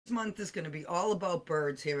month is going to be all about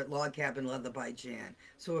birds here at Log Cabin Leather by Jan.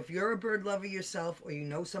 So if you're a bird lover yourself or you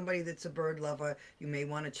know somebody that's a bird lover, you may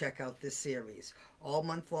want to check out this series. All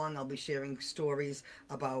month long I'll be sharing stories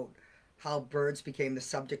about how birds became the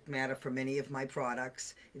subject matter for many of my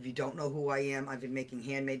products. If you don't know who I am, I've been making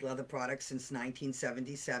handmade leather products since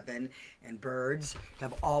 1977, and birds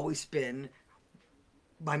have always been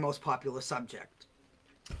my most popular subject.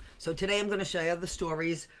 So today I'm going to share the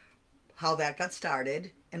stories, how that got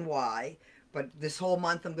started and why. But this whole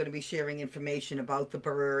month I'm going to be sharing information about the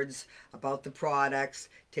birds, about the products,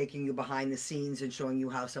 taking you behind the scenes and showing you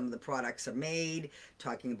how some of the products are made,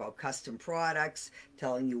 talking about custom products,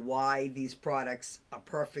 telling you why these products are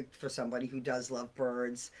perfect for somebody who does love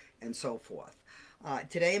birds, and so forth.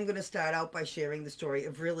 Today I'm going to start out by sharing the story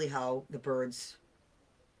of really how the birds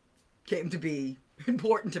came to be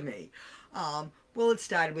important to me. Well, it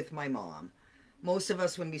started with my mom. Most of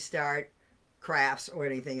us, when we start crafts or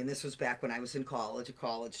anything, and this was back when I was in college, a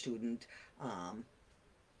college student,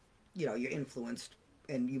 you're influenced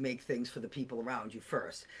and you make things for the people around you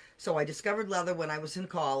first. So I discovered leather when I was in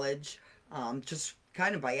college, just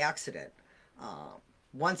kind of by accident.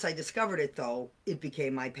 Once I discovered it, though, it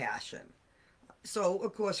became my passion. So,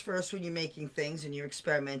 of course, first when you're making things and you're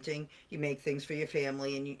experimenting, you make things for your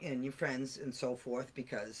family and your friends and so forth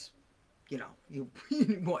because you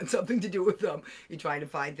want something to do with them. You're trying to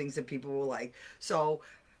find things that people will like. So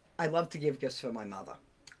I love to give gifts for my mother.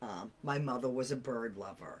 My mother was a bird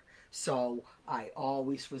lover. So I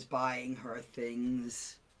always was buying her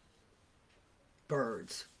things,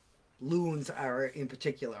 birds. Loons are, in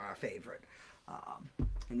particular, our favorite.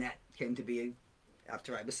 And that came to be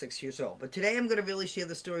after I was 6 years old. But today I'm going to really share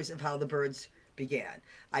the stories of how the birds began.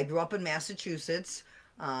 I grew up in Massachusetts.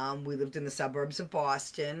 We lived in the suburbs of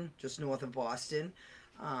Boston, just north of Boston,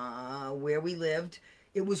 where we lived.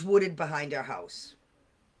 It was wooded behind our house.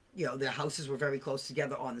 The houses were very close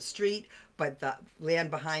together on the street, but the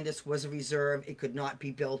land behind us was a reserve. It could not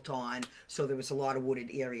be built on, so there was a lot of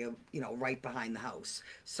wooded area, right behind the house.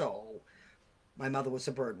 So my mother was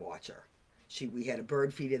a bird watcher. We had a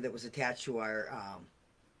bird feeder that was attached to our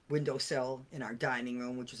windowsill in our dining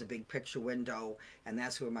room, which was a big picture window, and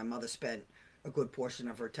that's where my mother spent a good portion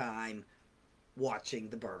of her time watching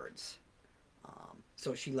the birds.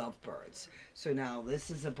 So she loved birds. So now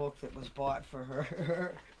this is a book that was bought for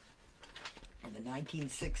her in the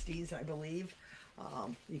 1960s, I believe.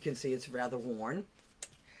 You can see it's rather worn.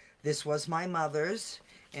 This was my mother's,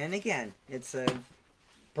 and again, it's a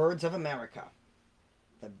Birds of America,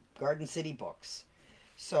 the Garden City books.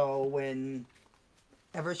 So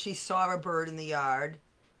whenever she saw a bird in the yard,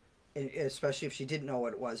 especially if she didn't know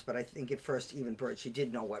what it was, but I think at first even birds she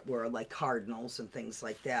did know what were, like cardinals and things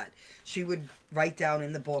like that. She would write down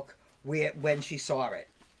in the book when she saw it.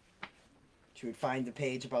 She would find the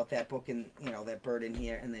page about that book and that bird in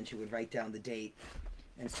here, and then she would write down the date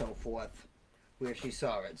and so forth where she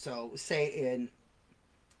saw it. So say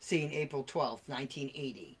seen April 12th,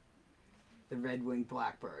 1980, the red-winged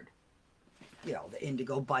blackbird. The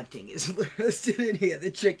indigo bunting is listed in here,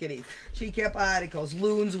 the chickadee. She kept articles.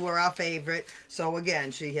 Loons were our favorite. So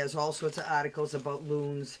again, she has all sorts of articles about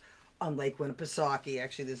loons on Lake Winnipesaukee.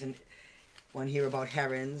 Actually, there's one here about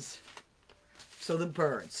herons. So the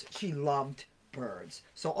birds. She loved birds.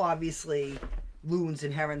 So obviously, loons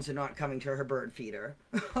and herons are not coming to her bird feeder.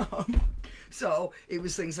 So it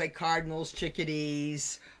was things like cardinals,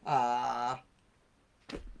 chickadees,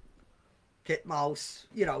 titmouse,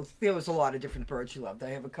 there was a lot of different birds she loved. I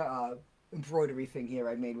have a embroidery thing here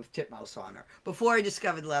I made with titmouse on her. Before I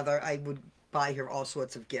discovered leather, I would buy her all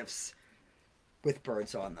sorts of gifts with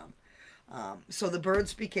birds on them. So the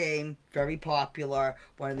birds became very popular.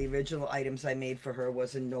 One of the original items I made for her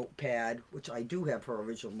was a notepad, which I do have her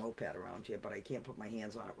original notepad around here, but I can't put my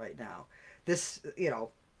hands on it right now. This,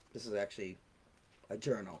 this is actually a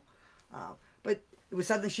journal. But it was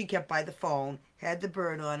something she kept by the phone, had the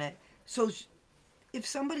bird on it. So if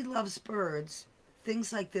somebody loves birds,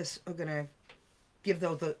 things like this are going to give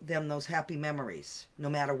them those happy memories, no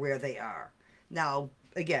matter where they are. Now,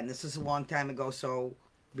 again, this is a long time ago, so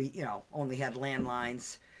we, only had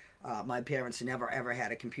landlines. My parents never, ever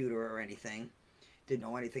had a computer or anything. Didn't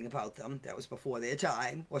know anything about them. That was before their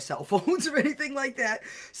time, or cell phones or anything like that.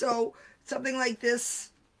 So something like this,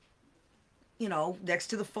 next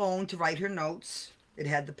to the phone to write her notes. It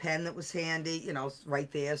had the pen that was handy,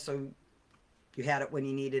 right there, so you had it when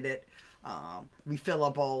you needed it.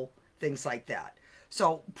 Refillable, things like that.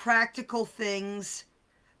 So practical things,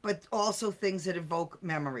 but also things that evoke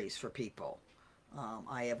memories for people.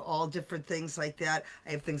 I have all different things like that.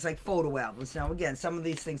 I have things like photo albums. Now, again, some of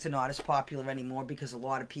these things are not as popular anymore because a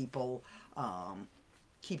lot of people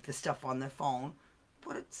keep the stuff on their phone.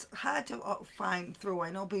 But it's hard to find through. I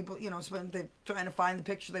know people, spend they're trying to find the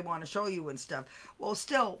picture they want to show you and stuff. Well,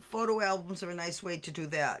 still, photo albums are a nice way to do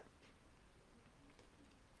that.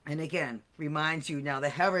 And again, reminds you now the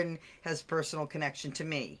heron has personal connection to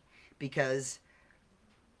me because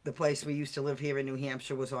the place we used to live here in New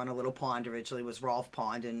Hampshire was on a little pond originally. It was Rolfe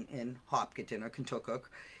Pond in Hopkinton or Kentucky.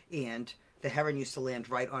 And the heron used to land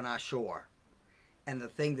right on our shore. And the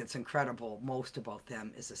thing that's incredible most about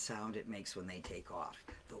them is the sound it makes when they take off.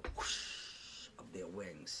 The whoosh of their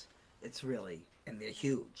wings. It's really, and they're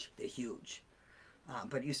huge. They're huge.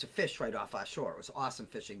 But it used to fish right off our shore. It was awesome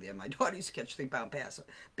fishing there. My daughter used to catch 3-pound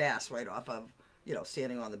bass right off of,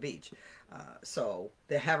 standing on the beach. So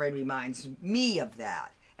the heron reminds me of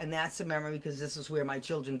that. And that's a memory because this is where my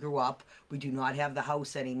children grew up. We do not have the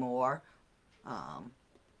house anymore.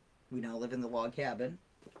 We now live in the log cabin.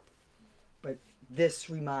 But this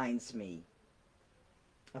reminds me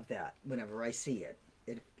of that whenever I see it.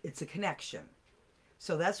 It's a connection.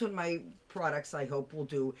 So that's what my products, I hope, will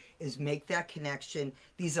do, is make that connection.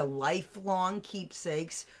 These are lifelong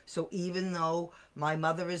keepsakes. So even though my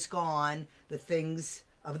mother is gone, the things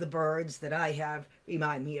of the birds that I have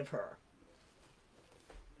remind me of her.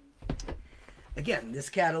 Again, this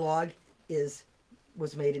catalog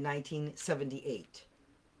was made in 1978.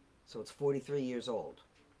 So it's 43 years old.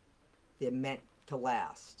 They're meant to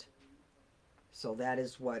last. So that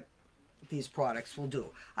is what these products will do.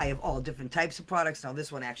 I have all different types of products. Now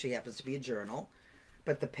this one actually happens to be a journal,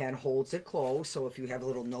 but the pen holds it closed. So if you have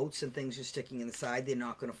little notes and things you're sticking inside, they're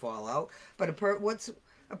not going to fall out. But what's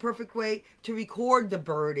a perfect way to record the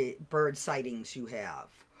bird sightings you have?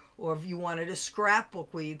 Or if you wanted a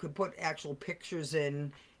scrapbook where you could put actual pictures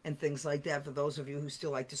in and things like that, for those of you who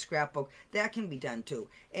still like to scrapbook, that can be done too.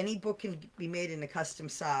 Any book can be made in a custom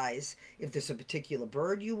size if there's a particular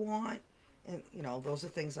bird you want. And, those are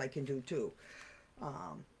things I can do too.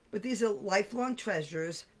 But these are lifelong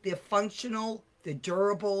treasures. They're functional. They're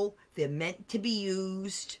durable. They're meant to be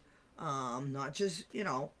used. Not just,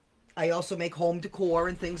 I also make home decor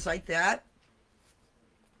and things like that.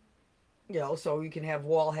 So you can have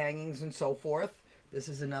wall hangings and so forth. This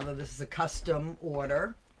is a custom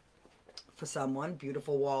order for someone.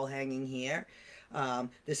 Beautiful wall hanging here.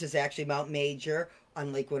 This is actually Mount Major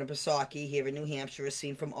on Lake Winnipesaukee here in New Hampshire, is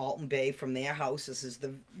seen from Alton Bay from their house. This is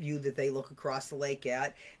the view that they look across the lake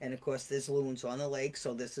at. And of course there's loons on the lake.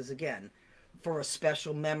 So this is, again, for a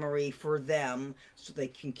special memory for them so they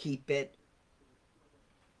can keep it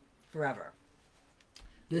forever.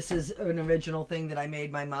 This is an original thing that I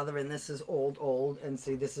made my mother, and this is old. And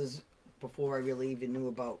see, this is before I really even knew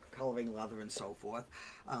about coloring leather and so forth.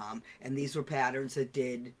 And these were patterns that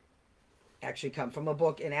did actually come from a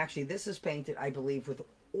book. And actually this is painted, I believe, with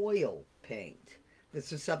oil paint.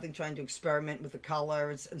 This is something trying to experiment with the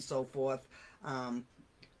colors and so forth.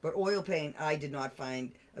 But oil paint I did not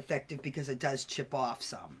find effective because it does chip off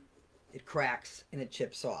some. It cracks and it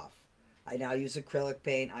chips off. I now use acrylic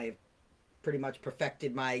paint. I've pretty much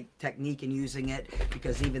perfected my technique in using it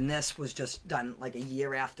because even this was just done like a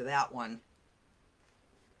year after that one.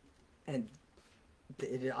 And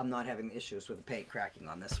I'm not having issues with the paint cracking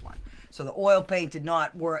on this one. So the oil paint did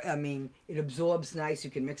not work. I mean, it absorbs nice. You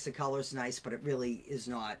can mix the colors nice, but it really is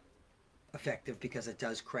not effective because it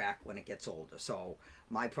does crack when it gets older. So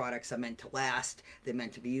my products are meant to last. They're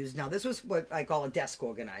meant to be used. Now, this was what I call a desk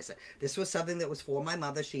organizer. This was something that was for my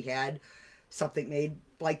mother. She had something made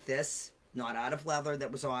like this, not out of leather,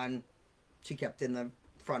 that was on, she kept in the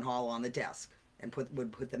front hall on the desk and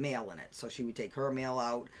would put the mail in it. So she would take her mail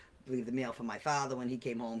out, leave the mail for my father. When he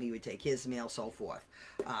came home, he would take his mail, so forth.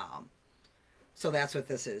 So that's what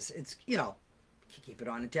this is. It's, you keep it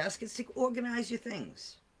on a desk. It's to organize your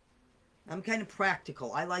things. I'm kind of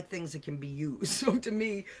practical. I like things that can be used. So to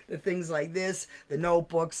me, the things like this, the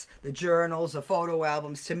notebooks, the journals, the photo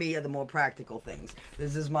albums, to me are the more practical things.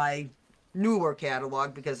 This is my newer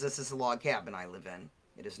catalog because this is the log cabin I live in.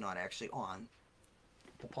 It is not actually on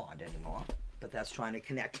the pond anymore. But that's trying to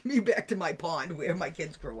connect me back to my pond where my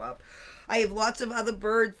kids grew up. I have lots of other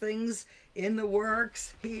bird things in the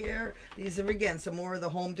works here. These are, again, some more of the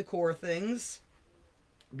home decor things.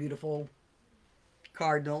 Beautiful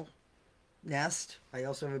cardinal nest. I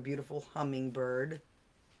also have a beautiful hummingbird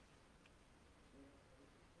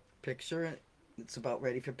picture. It's about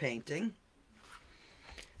ready for painting.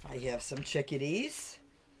 I have some chickadees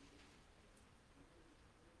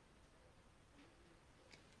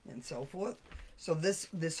and so forth. So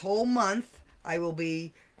this whole month I will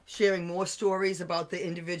be sharing more stories about the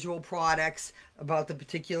individual products, about the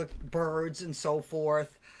particular birds and so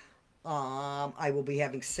forth. I will be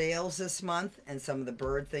having sales this month, and some of the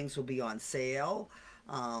bird things will be on sale.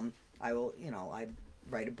 I will, I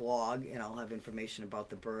write a blog and I'll have information about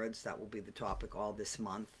the birds. That will be the topic all this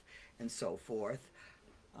month and so forth.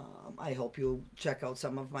 I hope you'll check out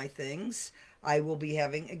some of my things. I will be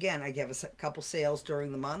having, again, I have a couple sales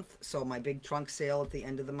during the month. So my big trunk sale at the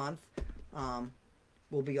end of the month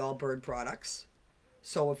will be all bird products.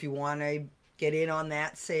 So if you want to get in on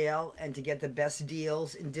that sale and to get the best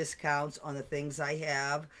deals and discounts on the things I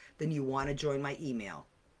have, then you want to join my email.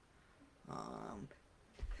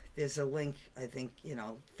 There's a link. I think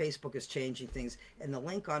Facebook is changing things, and the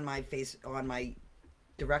link on my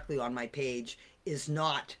directly on my page is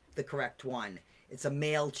not the correct one. It's a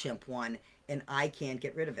MailChimp one, and I can't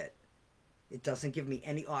get rid of it. It doesn't give me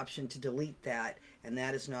any option to delete that, and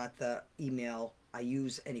that is not the email I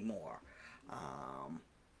use anymore.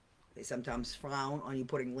 They sometimes frown on you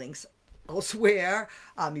putting links elsewhere.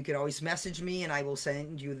 You can always message me, and I will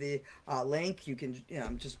send you the link. You can,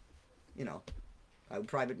 I would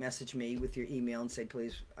private message me with your email and say,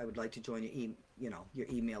 please, I would like to join your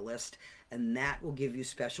email list, and that will give you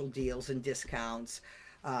special deals and discounts.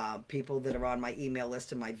 People that are on my email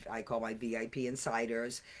list and I call my VIP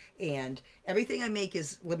insiders, and everything I make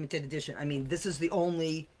is limited edition. I mean, this is the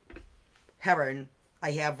only heron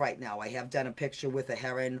I have right now. I have done a picture with a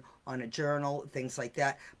heron on a journal, things like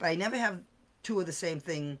that, but I never have two of the same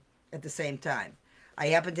thing at the same time.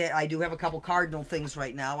 I do have a couple cardinal things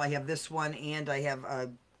right now. I have this one, and I have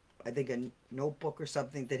I think a notebook or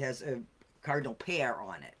something that has a cardinal pair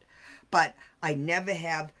on it. But I never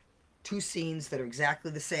have two scenes that are exactly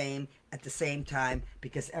the same at the same time,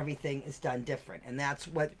 because everything is done different. And that's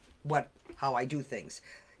how I do things.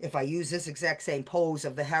 If I use this exact same pose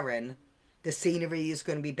of the heron, the scenery is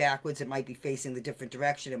going to be backwards. It might be facing the different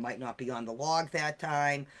direction. It might not be on the log that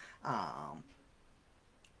time.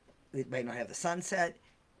 It might not have the sunset.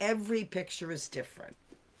 Every picture is different.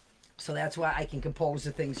 So that's why I can compose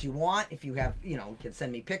the things you want. If you have, you can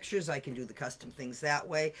send me pictures. I can do the custom things that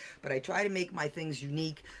way. But I try to make my things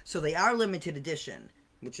unique. So they are limited edition,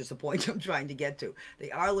 which is the point I'm trying to get to. They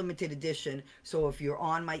are limited edition. So if you're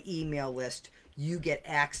on my email list, you get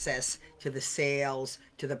access to the sales,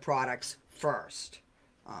 to the products first.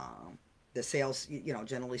 The sales,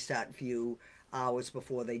 generally start a few hours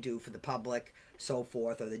before they do for the public, so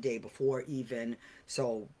forth, or the day before even.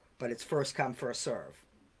 So, but it's first come, first serve.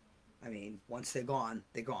 I mean, once they're gone,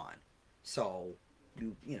 they're gone. So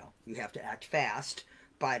you have to act fast,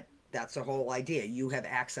 but that's the whole idea. You have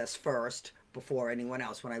access first before anyone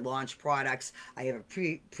else. When I launch products, I have a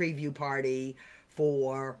preview party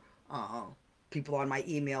for people on my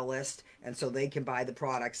email list, and so they can buy the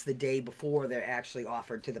products the day before they're actually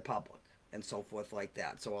offered to the public, and so forth like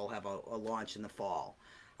that. So I'll have a launch in the fall.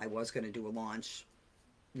 I was going to do a launch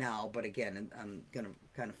now, but again, I'm going to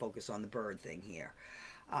kind of focus on the bird thing here.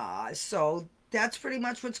 So that's pretty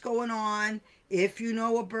much what's going on. If you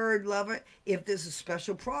know a bird lover, if there's a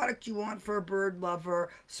special product you want for a bird lover,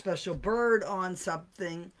 special bird on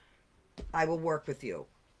something, I will work with you.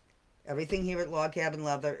 Everything here at Log Cabin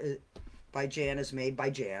Leather by Jan is made by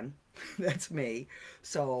Jan. That's me.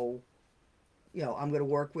 So, I'm going to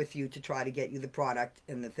work with you to try to get you the product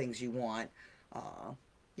and the things you want.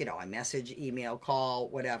 I message, email, call,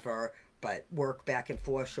 whatever, but work back and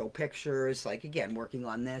forth, show pictures. Like, again, working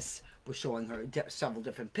on this, we're showing her several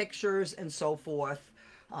different pictures and so forth.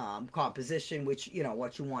 Composition, which,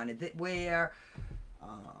 what you wanted it where.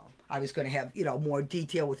 I was going to have, more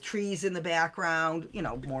detail with trees in the background,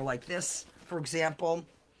 more like this, for example.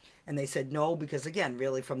 And they said no, because again,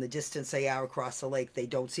 really from the distance they are across the lake, they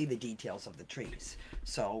don't see the details of the trees.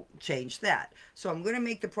 So change that. So I'm going to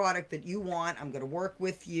make the product that you want. I'm going to work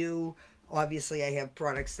with you. Obviously, I have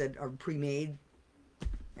products that are pre-made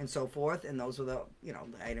and so forth. And those are the, the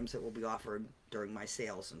items that will be offered during my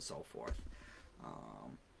sales and so forth.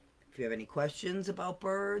 If you have any questions about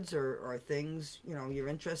birds or things, you're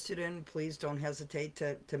interested in, please don't hesitate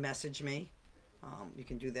to message me. You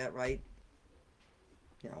can do that right,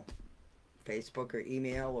 Facebook or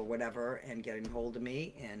email or whatever, and getting hold of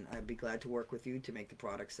me, and I'd be glad to work with you to make the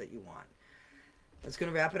products that you want. That's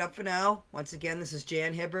going to wrap it up for now. Once again, this is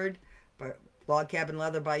Jan Hibbard, Log Cabin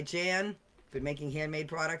Leather by Jan. Been making handmade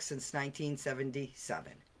products since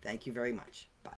 1977. Thank you very much.